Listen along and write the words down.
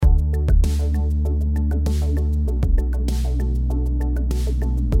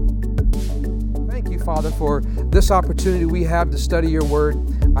Father, for this opportunity we have to study your word.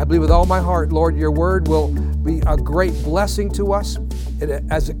 I believe with all my heart, Lord, your word will be a great blessing to us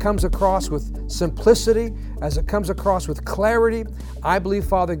as it comes across with simplicity, as it comes across with clarity. I believe,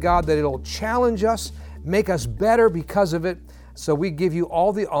 Father God, that it'll challenge us, make us better because of it. So we give you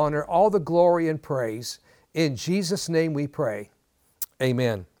all the honor, all the glory and praise. In Jesus' name we pray.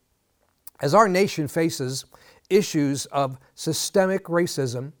 Amen. As our nation faces issues of systemic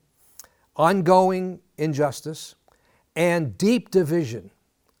racism, ongoing injustice, and deep division,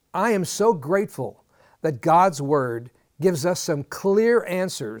 I am so grateful that God's Word gives us some clear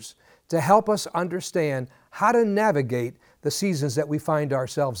answers to help us understand how to navigate the seasons that we find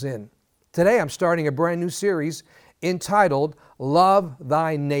ourselves in. Today I'm starting a brand new series entitled Love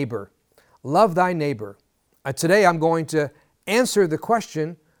Thy Neighbor. Love Thy Neighbor. Today I'm going to answer the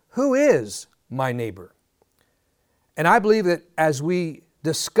question, who is my neighbor? And I believe that as we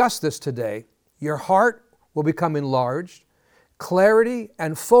discuss this today, your heart will become enlarged, clarity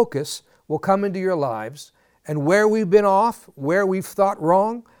and focus will come into your lives, and where we've been off, where we've thought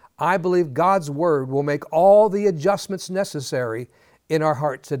wrong, I believe God's Word will make all the adjustments necessary in our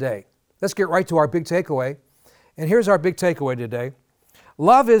heart today. Let's get right to our big takeaway. And here's our big takeaway today.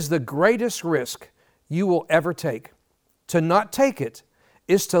 Love is the greatest risk you will ever take. To not take it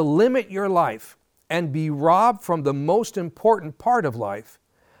is to limit your life and be robbed from the most important part of life,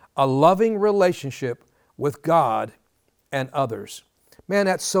 a loving relationship with God and others. Man,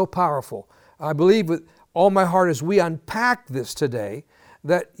 that's so powerful. I believe with all my heart as we unpack this today,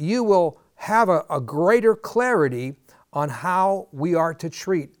 that you will have a greater clarity on how we are to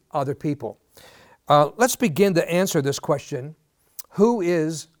treat other people. Let's begin to answer this question, who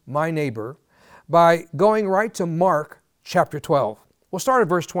is my neighbor, by going right to Mark chapter 12. We'll start at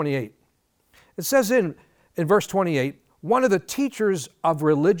verse 28. It says in verse 28, one of the teachers of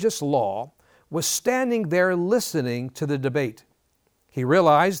religious law was standing there listening to the debate. He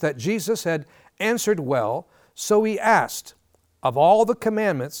realized that Jesus had answered well, so he asked, of all the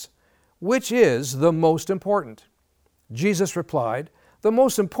commandments, which is the most important? Jesus replied, the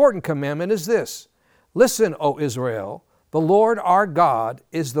most important commandment is this, listen, O Israel, the Lord our God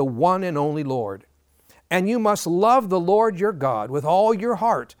is the one and only Lord. And you must love the Lord your God with all your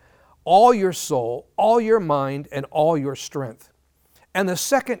heart, all your soul, all your mind, and all your strength. And the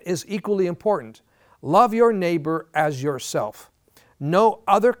second is equally important. Love your neighbor as yourself. No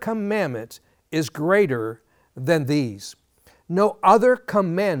other commandment is greater than these. No other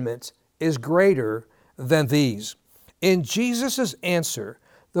commandment is greater than these. In Jesus' answer,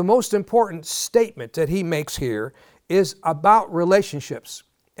 the most important statement that he makes here is about relationships.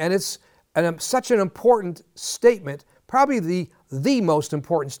 And it's such an important statement, probably the most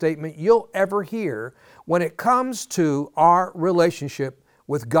important statement you'll ever hear when it comes to our relationship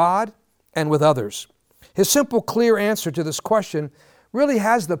with God and with others. His simple, clear answer to this question really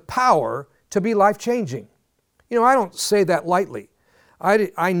has the power to be life-changing. You know, I don't say that lightly.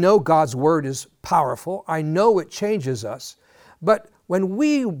 I know God's Word is powerful. I know it changes us. But when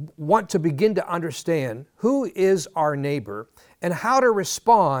we want to begin to understand who is our neighbor and how to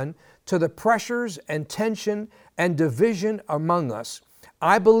respond to the pressures and tension and division among us,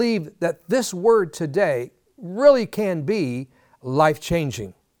 I believe that this word today really can be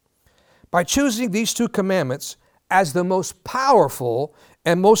life-changing. By choosing these two commandments as the most powerful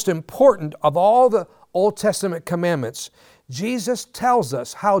and most important of all the Old Testament commandments, Jesus tells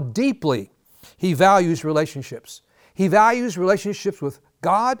us how deeply He values relationships. He values relationships with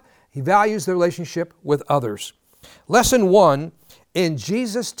God. He values the relationship with others. Lesson 1 in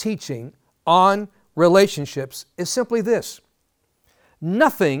Jesus' teaching on relationships is simply this.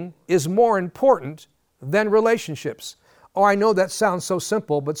 Nothing is more important than relationships. Oh, I know that sounds so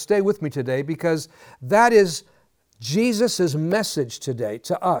simple, but stay with me today because that is Jesus' message today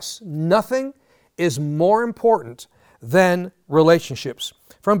to us. Nothing is more important than relationships.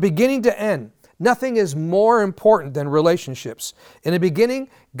 From beginning to end, nothing is more important than relationships. In the beginning,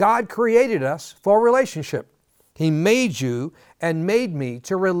 God created us for relationship. He made you and made me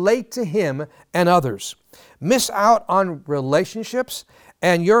to relate to Him and others. Miss out on relationships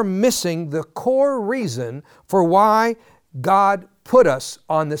and you're missing the core reason for why God put us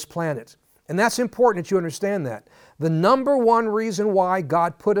on this planet. And that's important that you understand that. The number one reason why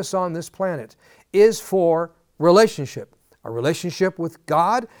God put us on this planet is for relationship. A relationship with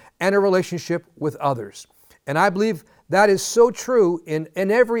God and a relationship with others. And I believe that is so true in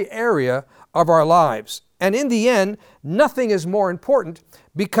every area of our lives. And in the end, nothing is more important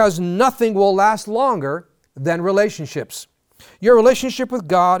because nothing will last longer than relationships. Your relationship with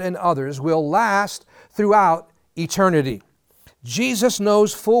God and others will last throughout eternity. Jesus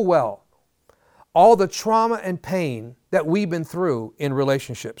knows full well all the trauma and pain that we've been through in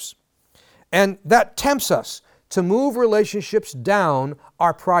relationships. And that tempts us to move relationships down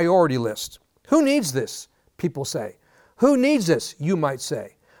our priority list. Who needs this? People say. Who needs this? You might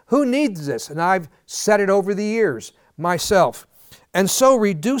say. Who needs this? And I've said it over the years myself. And so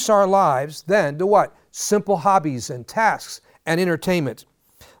reduce our lives then to what? Simple hobbies and tasks and entertainment.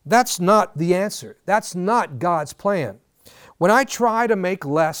 That's not the answer. That's not God's plan. When I try to make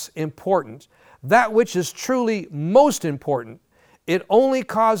less important that which is truly most important, it only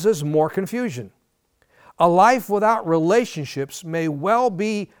causes more confusion. A life without relationships may well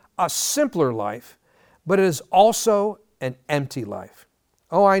be a simpler life, but it is also an empty life.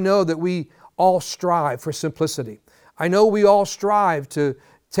 Oh, I know that we all strive for simplicity. I know we all strive to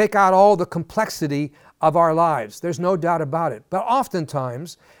take out all the complexity of our lives. There's no doubt about it. But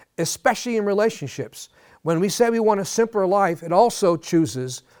oftentimes, especially in relationships, when we say we want a simpler life, it also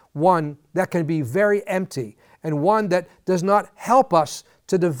chooses one that can be very empty and one that does not help us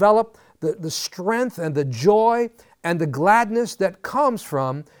to develop the strength and the joy and the gladness that comes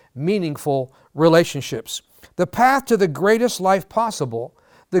from meaningful relationships. The path to the greatest life possible,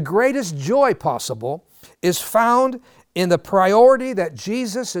 the greatest joy possible, is found in the priority that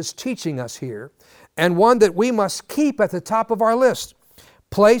Jesus is teaching us here, and one that we must keep at the top of our list.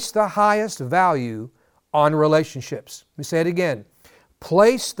 Place the highest value on relationships. Let me say it again.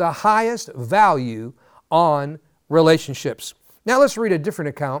 Place the highest value on relationships. Now let's read a different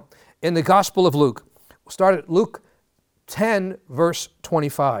account in the Gospel of Luke. We'll start at Luke 10, verse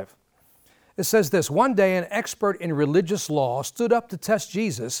 25. It says this: One day an expert in religious law stood up to test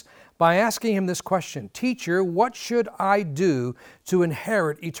Jesus by asking him this question, "Teacher, what should I do to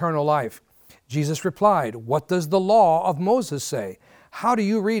inherit eternal life?" Jesus replied, "What does the law of Moses say? How do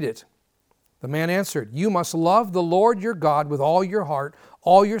you read it?" The man answered, "You must love the Lord your God with all your heart,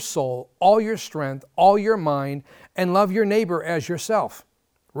 all your soul, all your strength, all your mind, and love your neighbor as yourself."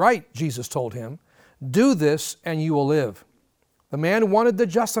 "Right," Jesus told him. "Do this and you will live." The man wanted to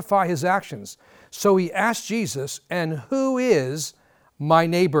justify his actions, so he asked Jesus, "And who is my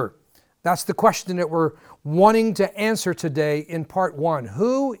neighbor?" That's the question that we're wanting to answer today in part one.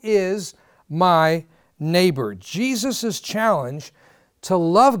 Who is my neighbor? Jesus' challenge to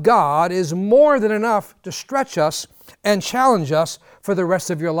love God is more than enough to stretch us and challenge us for the rest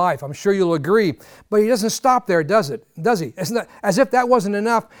of your life. I'm sure you'll agree. But he doesn't stop there, does he? It's not, as if that wasn't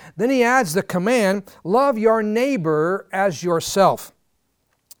enough. Then he adds the command, love your neighbor as yourself.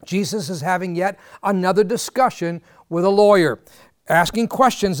 Jesus is having yet another discussion with a lawyer, asking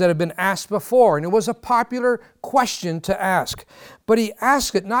questions that have been asked before. And it was a popular question to ask. But he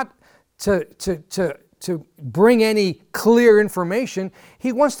asked it not to bring any clear information.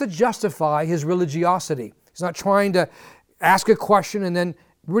 He wants to justify his religiosity. He's not trying to ask a question and then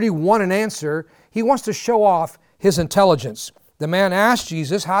really want an answer. He wants to show off his intelligence. The man asked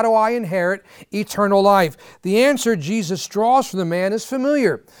Jesus, "How do I inherit eternal life?" The answer Jesus draws from the man is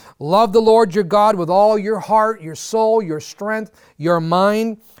familiar. Love the Lord your God with all your heart, your soul, your strength, your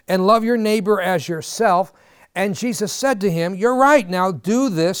mind, and love your neighbor as yourself. And Jesus said to him, "You're right. Now do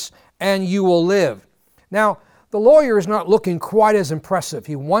this and you will live." Now, the lawyer is not looking quite as impressive.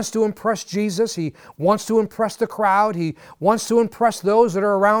 He wants to impress Jesus. He wants to impress the crowd. He wants to impress those that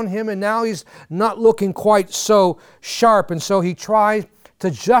are around him. And now he's not looking quite so sharp. And so he tries to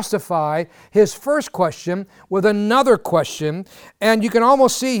justify his first question with another question. And you can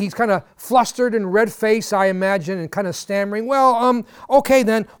almost see he's kind of flustered and red-faced, I imagine, and kind of stammering. "Well, okay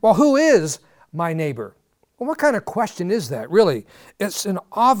then. Well, who is my neighbor?" Well, what kind of question is that, really? It's an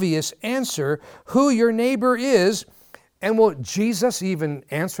obvious answer, who your neighbor is. And will Jesus even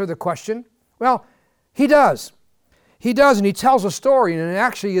answer the question? Well, he does. He does, and he tells a story, and it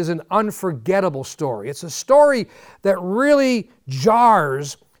actually is an unforgettable story. It's a story that really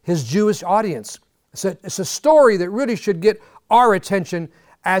jars his Jewish audience. It's a story that really should get our attention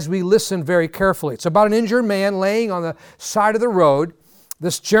as we listen very carefully. It's about an injured man laying on the side of the road,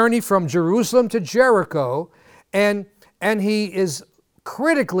 this journey from Jerusalem to Jericho, and he is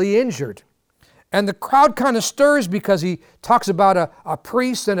critically injured. And the crowd kind of stirs because he talks about a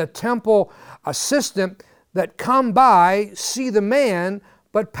priest and a temple assistant that come by, see the man,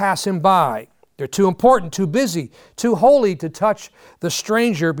 but pass him by. They're too important, too busy, too holy to touch the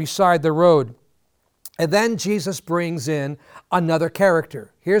stranger beside the road. And then Jesus brings in another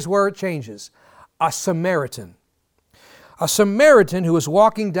character. Here's where it changes. A Samaritan. A Samaritan who was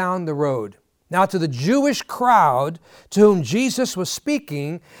walking down the road. Now, to the Jewish crowd to whom Jesus was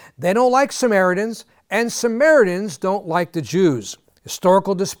speaking, they don't like Samaritans, and Samaritans don't like the Jews.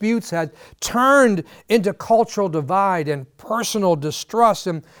 Historical disputes had turned into cultural divide and personal distrust.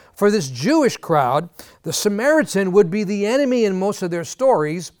 And for this Jewish crowd, the Samaritan would be the enemy in most of their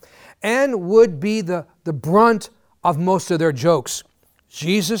stories and would be the brunt of most of their jokes.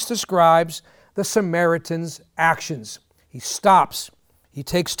 Jesus describes the Samaritan's actions. He stops. He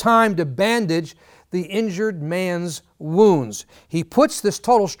takes time to bandage the injured man's wounds. He puts this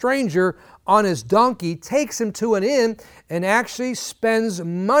total stranger on his donkey, takes him to an inn, and actually spends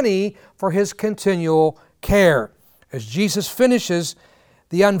money for his continual care. As Jesus finishes,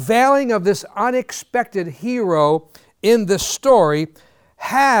 the unveiling of this unexpected hero in this story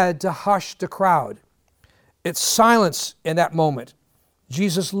had to hush the crowd. It's silence in that moment.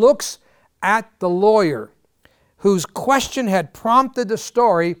 Jesus looks at the lawyer whose question had prompted the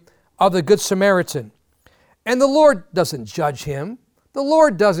story of the Good Samaritan. And the Lord doesn't judge him. The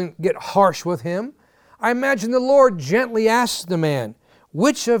Lord doesn't get harsh with him. I imagine the Lord gently asks the man,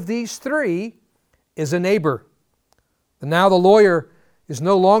 which of these three is a neighbor? And now the lawyer is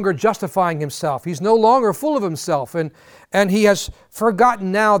no longer justifying himself. He's no longer full of himself. And he has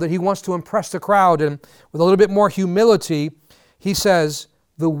forgotten now that he wants to impress the crowd. And with a little bit more humility, he says,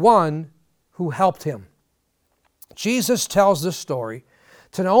 the one who helped him. Jesus tells this story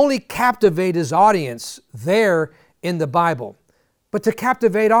to not only captivate his audience there in the Bible, but to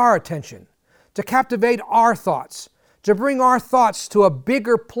captivate our attention, to captivate our thoughts, to bring our thoughts to a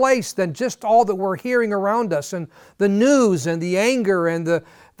bigger place than just all that we're hearing around us and the news and the anger and the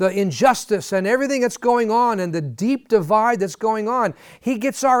injustice and everything that's going on and the deep divide that's going on. He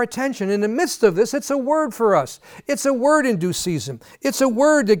gets our attention. In the midst of this, it's a word for us. It's a word in due season. It's a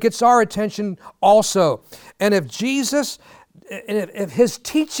word that gets our attention also. And if Jesus, if his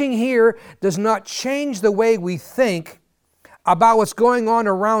teaching here does not change the way we think about what's going on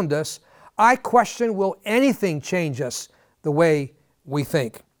around us, I question, will anything change us the way we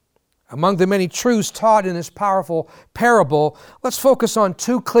think? Among the many truths taught in this powerful parable, let's focus on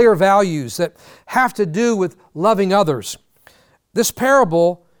two clear values that have to do with loving others. This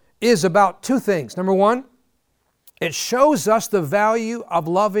parable is about two things. Number one, it shows us the value of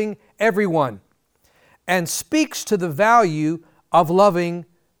loving everyone and speaks to the value of loving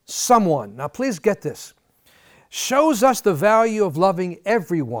someone. Now please get this. Shows us the value of loving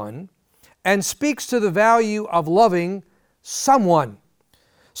everyone and speaks to the value of loving someone.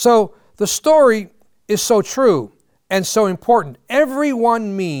 So the story is so true and so important.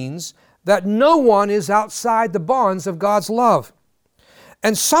 Everyone means that no one is outside the bonds of God's love.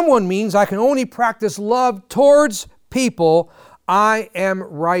 And someone means I can only practice love towards people I am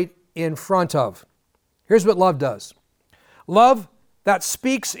right in front of. Here's what love does. Love that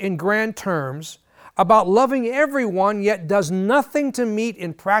speaks in grand terms about loving everyone, yet does nothing to meet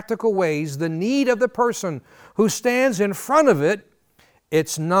in practical ways the need of the person who stands in front of it,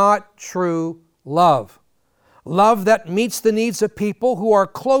 it's not true love. Love that meets the needs of people who are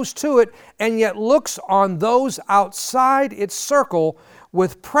close to it and yet looks on those outside its circle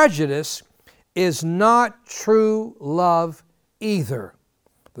with prejudice is not true love either.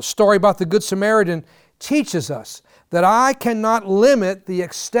 The story about the Good Samaritan teaches us that I cannot limit the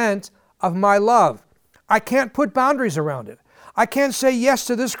extent of my love. I can't put boundaries around it. I can't say yes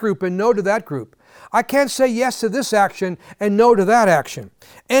to this group and no to that group. I can't say yes to this action and no to that action.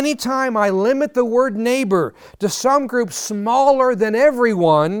 Anytime I limit the word neighbor to some group smaller than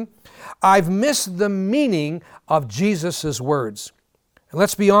everyone, I've missed the meaning of Jesus' words. And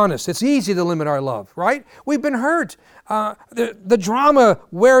let's be honest, it's easy to limit our love, right? We've been hurt. The drama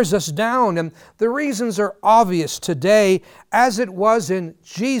wears us down, and the reasons are obvious today, as it was in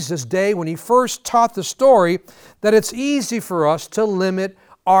Jesus' day when he first taught the story, that it's easy for us to limit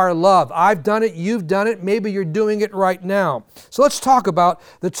our love. I've done it, you've done it, maybe you're doing it right now. So let's talk about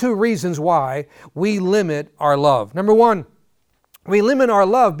the two reasons why we limit our love. Number one, we limit our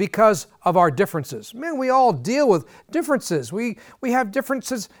love because of our differences. Man, we all deal with differences. We have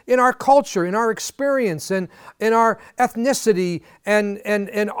differences in our culture, in our experience, and in our ethnicity,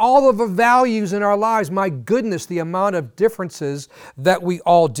 and all of the values in our lives. My goodness, the amount of differences that we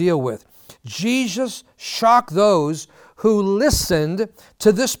all deal with. Jesus shocked those who listened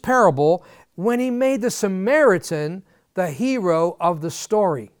to this parable when he made the Samaritan the hero of the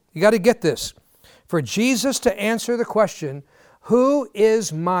story. You got to get this. For Jesus to answer the question, who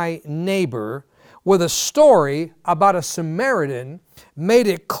is my neighbor, with a story about a Samaritan, made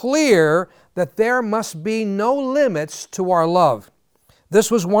it clear that there must be no limits to our love. This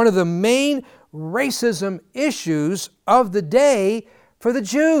was one of the main racism issues of the day for the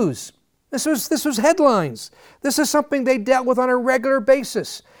Jews. This was headlines. This is something they dealt with on a regular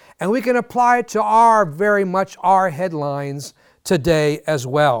basis. And we can apply it to very much our headlines today as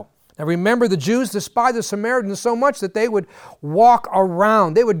well. Now remember, the Jews despised the Samaritans so much that they would walk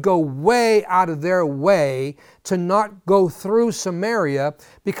around. They would go way out of their way to not go through Samaria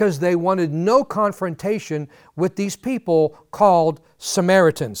because they wanted no confrontation with these people called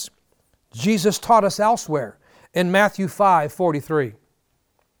Samaritans. Jesus taught us elsewhere in Matthew 5:43.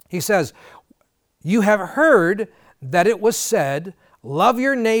 He says, "You have heard that it was said, 'Love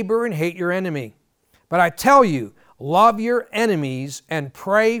your neighbor and hate your enemy.' But I tell you, love your enemies and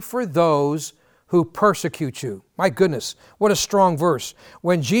pray for those who persecute you." My goodness, what a strong verse.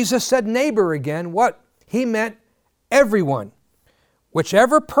 When Jesus said neighbor again, what? He meant everyone.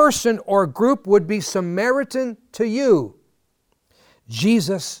 Whichever person or group would be Samaritan to you,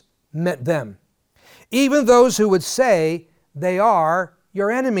 Jesus meant them. Even those who would say they are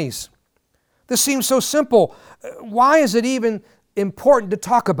your enemies. This seems so simple. Why is it even important to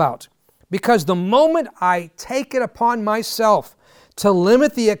talk about? Because the moment I take it upon myself to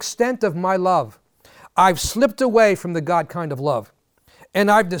limit the extent of my love, I've slipped away from the God kind of love. And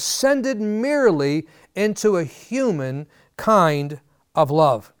I've descended merely into a human kind of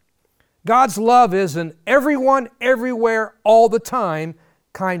love. God's love is an everyone, everywhere, all the time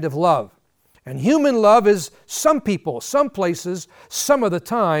kind of love. And human love is some people, some places, some of the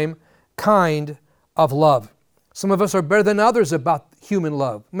time kind of love. Some of us are better than others about human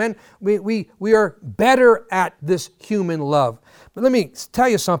love. Men, we are better at this human love. But let me tell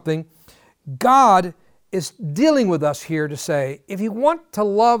you something. God is dealing with us here to say, if you want to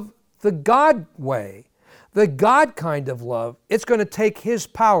love the God way, the God kind of love, it's going to take His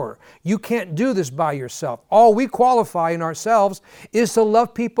power. You can't do this by yourself. All we qualify in ourselves is to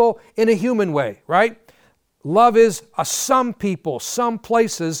love people in a human way, right? Love is a some people, some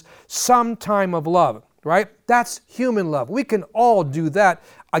places, some time of love. Right? That's human love. We can all do that.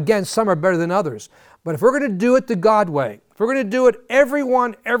 Again, some are better than others. But if we're going to do it the God way, if we're going to do it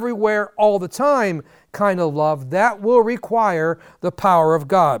everyone, everywhere, all the time kind of love, that will require the power of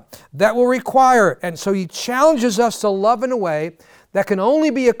God. That will require, and so He challenges us to love in a way that can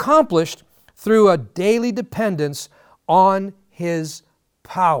only be accomplished through a daily dependence on His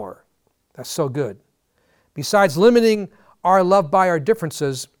power. That's so good. Besides limiting our love by our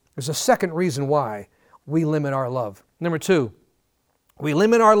differences, there's a second reason why we limit our love. Number two, we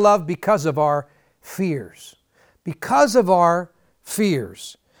limit our love because of our fears. Because of our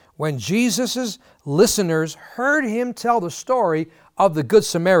fears. When Jesus' listeners heard Him tell the story of the Good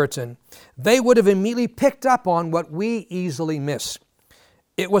Samaritan, they would have immediately picked up on what we easily miss.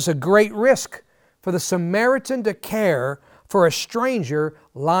 It was a great risk for the Samaritan to care for a stranger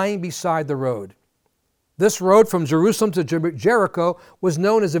lying beside the road. This road from Jerusalem to Jericho was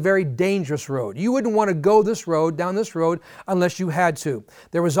known as a very dangerous road. You wouldn't want to go this road, down this road, unless you had to.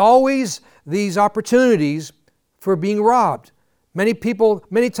 There was always these opportunities for being robbed. Many people,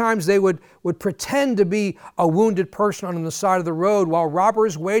 many times they would pretend to be a wounded person on the side of the road while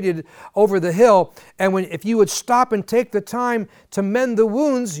robbers waited over the hill. And if you would stop and take the time to mend the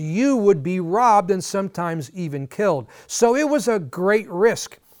wounds, you would be robbed and sometimes even killed. So it was a great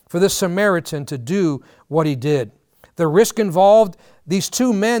risk for this Samaritan to do what he did. The risk involved these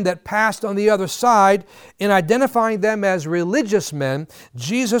two men that passed on the other side. In identifying them as religious men,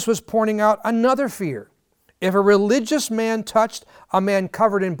 Jesus was pointing out another fear. If a religious man touched a man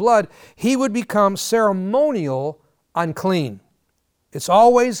covered in blood, he would become ceremonial unclean. It's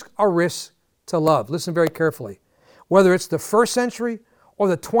always a risk to love. Listen very carefully. Whether it's the first century or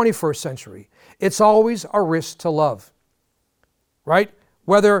the 21st century, it's always a risk to love. Right?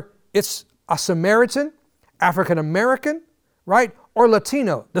 Whether it's a Samaritan, African American, right, or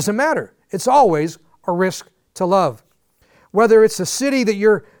Latino, doesn't matter. It's always a risk to love. Whether it's a city that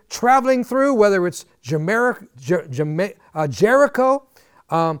you're traveling through, whether it's Jericho,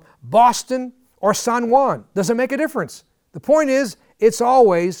 Boston, or San Juan, doesn't make a difference. The point is, it's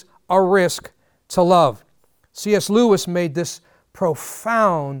always a risk to love. C.S. Lewis made this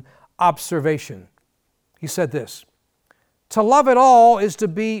profound observation. He said this: to love at all is to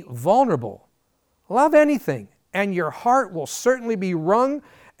be vulnerable. Love anything, and your heart will certainly be wrung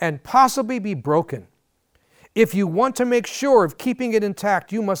and possibly be broken. If you want to make sure of keeping it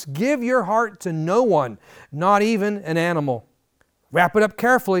intact, you must give your heart to no one, not even an animal. Wrap it up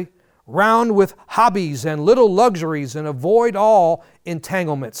carefully, round with hobbies and little luxuries, and avoid all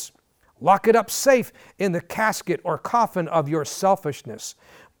entanglements. Lock it up safe in the casket or coffin of your selfishness.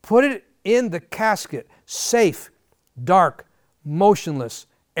 Put it in the casket, safe, dark, motionless,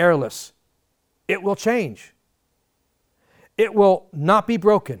 airless. It will change. It will not be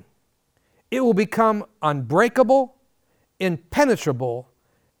broken. It will become unbreakable, impenetrable,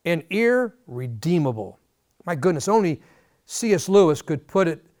 and irredeemable. My goodness, only C.S. Lewis could put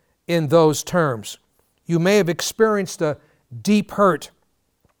it in those terms. You may have experienced a deep hurt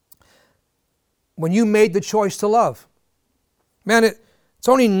when you made the choice to love. Man, it's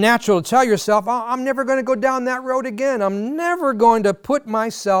only natural to tell yourself, I'm never going to go down that road again. I'm never going to put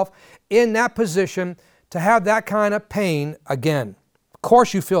myself in that position to have that kind of pain again. Of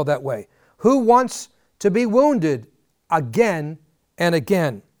course you feel that way. Who wants to be wounded again and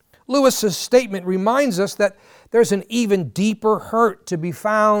again? Lewis's statement reminds us that there's an even deeper hurt to be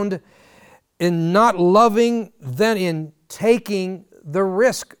found in not loving than in taking the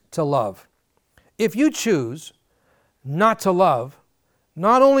risk to love. If you choose not to love,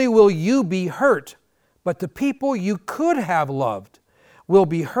 not only will you be hurt, but the people you could have loved will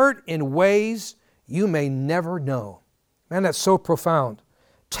be hurt in ways you may never know. Man, that's so profound.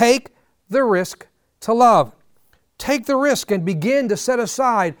 Take the risk to love. Take the risk and begin to set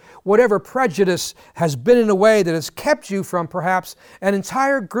aside whatever prejudice has been in a way that has kept you from perhaps an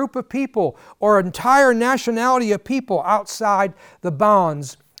entire group of people or an entire nationality of people outside the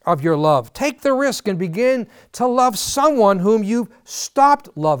bounds of your love. Take the risk and begin to love someone whom you've stopped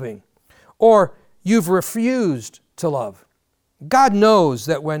loving or you've refused to love. God knows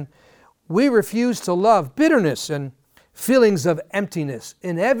that when we refuse to love, bitterness and feelings of emptiness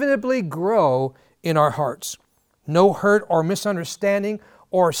inevitably grow in our hearts. No hurt or misunderstanding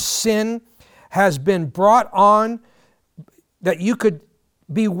or sin has been brought on that you could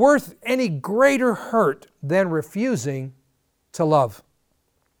be worth any greater hurt than refusing to love.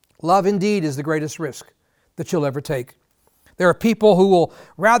 Love indeed is the greatest risk that you'll ever take. There are people who will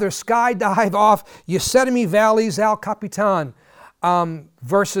rather skydive off Yosemite Valley's El Capitan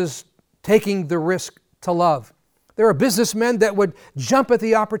versus taking the risk to love. There are businessmen that would jump at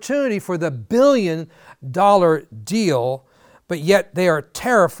the opportunity for the $1 billion deal, but yet they are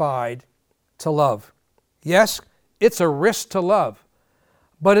terrified to love. Yes, it's a risk to love,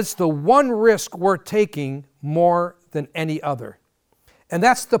 but it's the one risk worth taking more than any other. And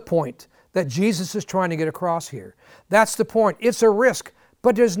that's the point that Jesus is trying to get across here. That's the point. It's a risk,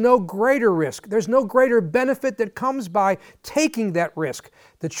 but there's no greater risk. There's no greater benefit that comes by taking that risk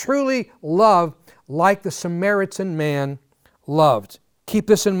to truly love like the Samaritan man loved. Keep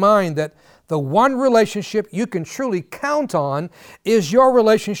this in mind that the one relationship you can truly count on is your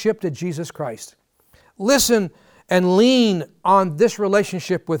relationship to Jesus Christ. Listen and lean on this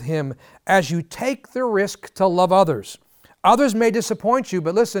relationship with Him as you take the risk to love others. Others may disappoint you,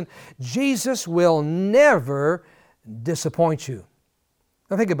 but listen, Jesus will never disappoint you.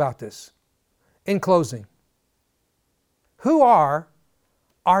 Now think about this. In closing, who are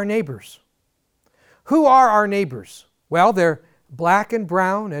our neighbors? Who are our neighbors? Well, they're black and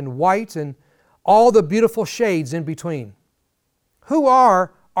brown and white and all the beautiful shades in between. Who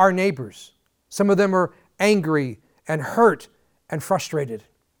are our neighbors? Some of them are angry and hurt and frustrated.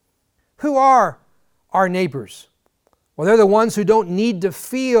 Who are our neighbors? Well, they're the ones who don't need to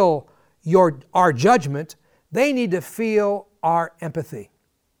feel our judgment. They need to feel our empathy.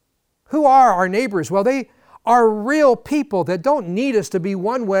 Who are our neighbors? Well, they are real people that don't need us to be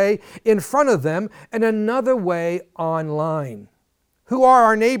one way in front of them and another way online. Who are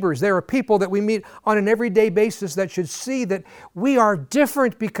our neighbors? They are people that we meet on an everyday basis that should see that we are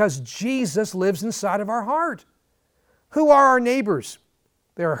different because Jesus lives inside of our heart. Who are our neighbors?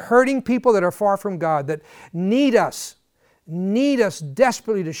 They are hurting people that are far from God, that need us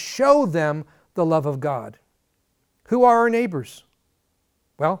desperately to show them the love of God. Who are our neighbors?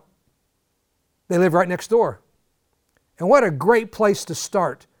 Well, they live right next door. And what a great place to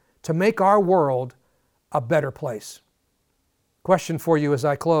start to make our world a better place. Question for you as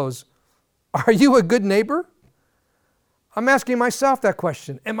I close. Are you a good neighbor? I'm asking myself that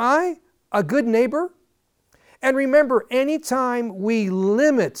question. Am I a good neighbor? And remember, anytime we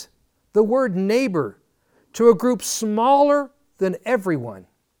limit the word neighbor to a group smaller than everyone,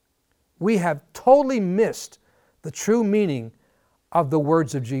 we have totally missed the true meaning of the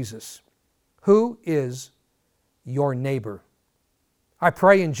words of Jesus. Who is your neighbor? I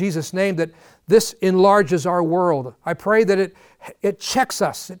pray in Jesus' name that this enlarges our world. I pray that it checks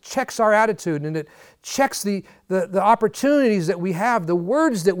us, it checks our attitude, and it checks the opportunities that we have, the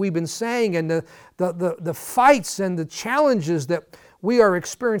words that we've been saying, and the fights and the challenges that we are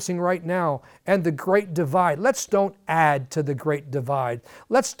experiencing right now, and the great divide. Let's don't add to the great divide.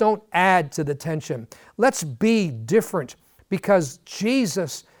 Let's don't add to the tension. Let's be different because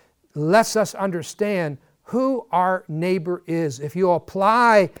Jesus lets us understand who our neighbor is. If you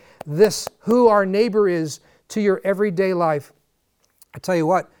apply this, who our neighbor is, to your everyday life, I tell you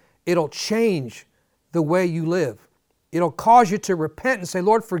what, it'll change the way you live. It'll cause you to repent and say,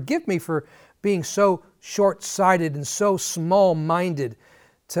 Lord, forgive me for being so short-sighted and so small-minded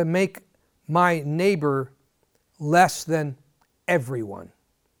to make my neighbor less than everyone?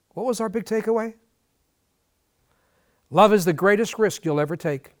 What was our big takeaway? Love is the greatest risk you'll ever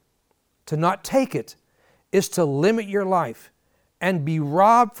take. To not take it is to limit your life and be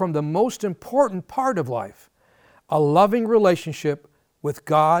robbed from the most important part of life, a loving relationship with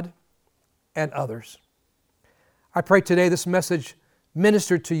God and others. I pray today this message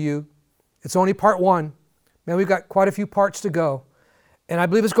ministered to you. It's only part one. Man, we've got quite a few parts to go. And I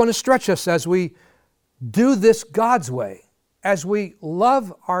believe it's going to stretch us as we do this God's way, as we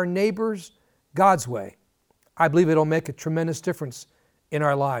love our neighbors God's way. I believe it'll make a tremendous difference in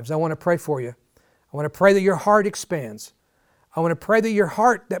our lives. I want to pray for you. I want to pray that your heart expands. I want to pray that your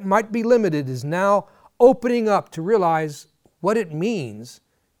heart that might be limited is now opening up to realize what it means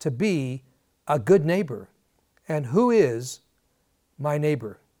to be a good neighbor and who is my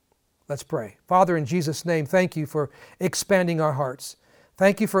neighbor. Let's pray. Father, in Jesus' name, thank you for expanding our hearts.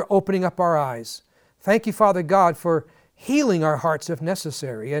 Thank you for opening up our eyes. Thank you, Father God, for healing our hearts if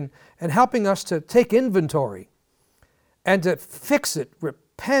necessary and helping us to take inventory and to fix it,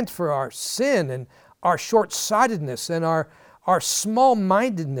 repent for our sin and our short-sightedness and our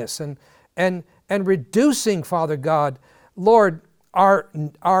small-mindedness and reducing, Father God, Lord,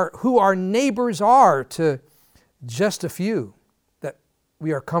 who our neighbors are to just a few that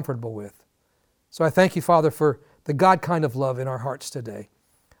we are comfortable with. So I thank you, Father, for the God kind of love in our hearts today.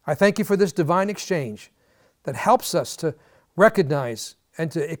 I thank you for this divine exchange that helps us to recognize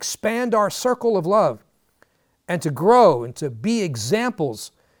and to expand our circle of love and to grow and to be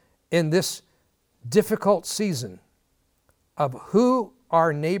examples in this difficult season of who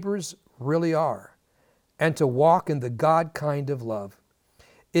our neighbors really are and to walk in the God kind of love.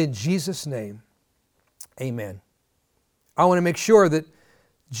 In Jesus' name, amen. I want to make sure that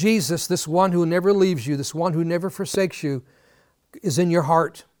Jesus, this one who never leaves you, this one who never forsakes you, is in your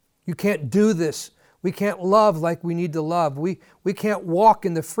heart. You can't do this. We can't love like we need to love. We can't walk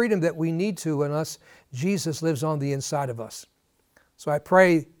in the freedom that we need to unless Jesus lives on the inside of us. So I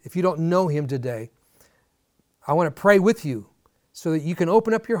pray, if you don't know Him today, I want to pray with you so that you can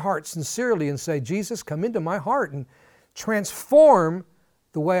open up your heart sincerely and say, Jesus, come into my heart and transform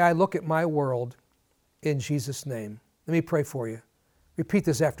the way I look at my world in Jesus' name. Let me pray for you. Repeat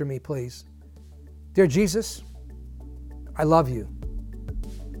this after me, please. Dear Jesus, I love you.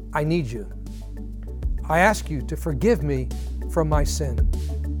 I need you. I ask you to forgive me from my sin.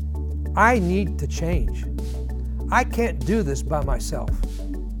 I need to change. I can't do this by myself.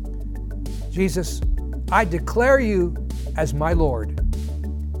 Jesus, I declare you as my Lord,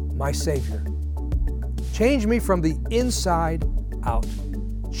 my Savior. Change me from the inside out.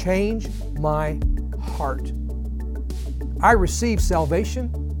 Change my heart. I receive salvation,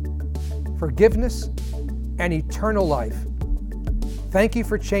 forgiveness, and eternal life. Thank you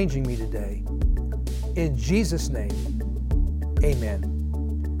for changing me today. In Jesus' name, amen.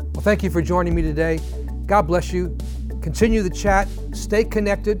 Well, thank you for joining me today. God bless you. Continue the chat. Stay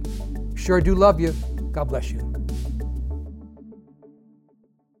connected. Sure do love you. God bless you.